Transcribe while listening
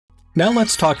Now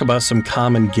let's talk about some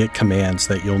common Git commands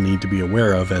that you'll need to be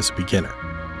aware of as a beginner.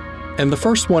 And the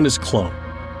first one is clone.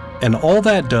 And all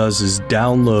that does is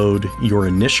download your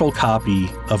initial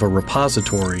copy of a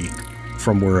repository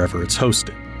from wherever it's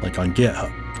hosted, like on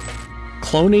GitHub.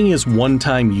 Cloning is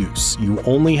one-time use. You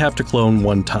only have to clone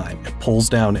one time. It pulls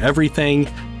down everything,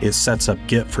 it sets up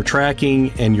Git for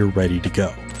tracking, and you're ready to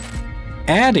go.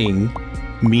 Adding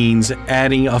means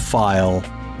adding a file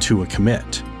to a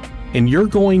commit. And you're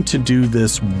going to do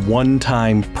this one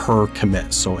time per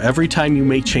commit. So every time you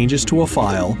make changes to a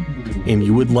file and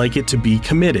you would like it to be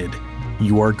committed,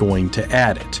 you are going to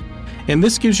add it. And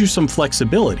this gives you some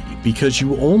flexibility because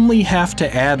you only have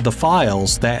to add the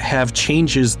files that have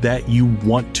changes that you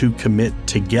want to commit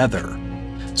together.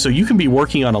 So you can be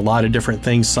working on a lot of different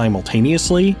things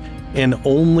simultaneously and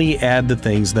only add the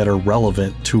things that are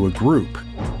relevant to a group,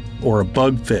 or a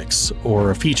bug fix,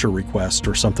 or a feature request,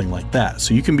 or something like that.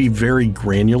 So you can be very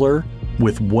granular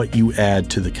with what you add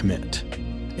to the commit.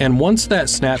 And once that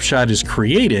snapshot is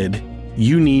created,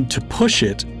 you need to push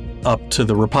it up to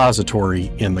the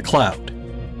repository in the cloud.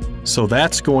 So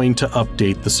that's going to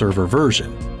update the server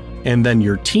version. And then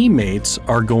your teammates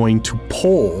are going to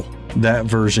pull that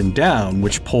version down,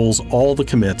 which pulls all the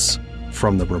commits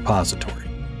from the repository.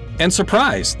 And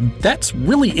surprise, that's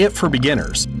really it for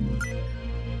beginners.